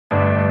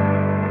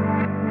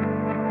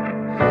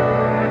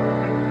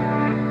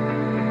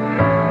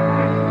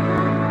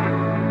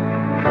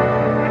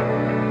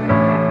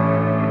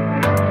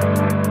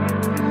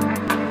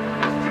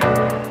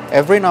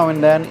Every now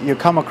and then you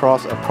come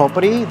across a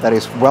property that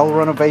is well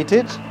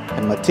renovated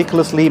and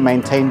meticulously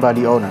maintained by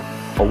the owner,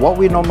 or what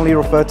we normally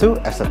refer to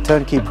as a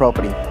turnkey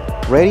property,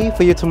 ready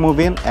for you to move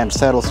in and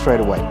settle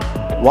straight away.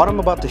 What I'm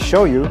about to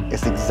show you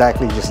is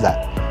exactly just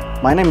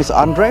that. My name is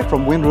Andre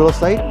from Wind Real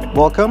Estate.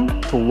 Welcome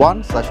to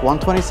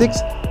 1/126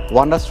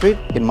 Wanda Street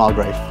in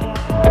Mulgrave.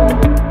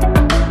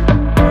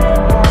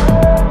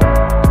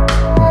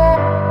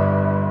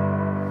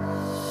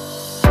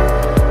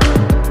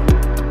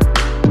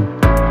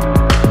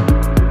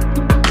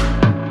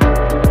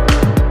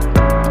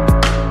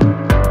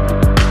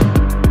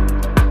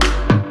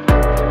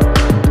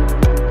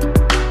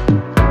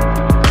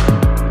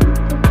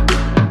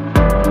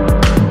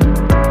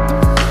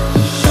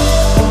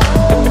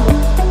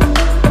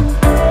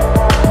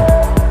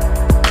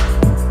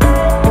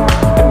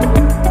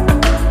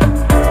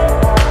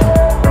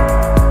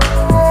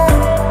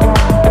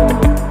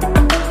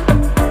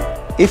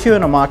 If you're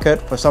in a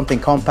market for something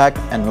compact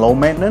and low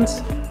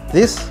maintenance,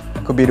 this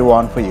could be the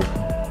one for you.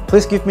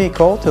 Please give me a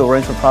call to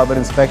arrange for private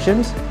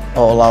inspections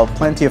or allow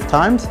plenty of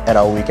times at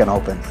our weekend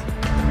opens.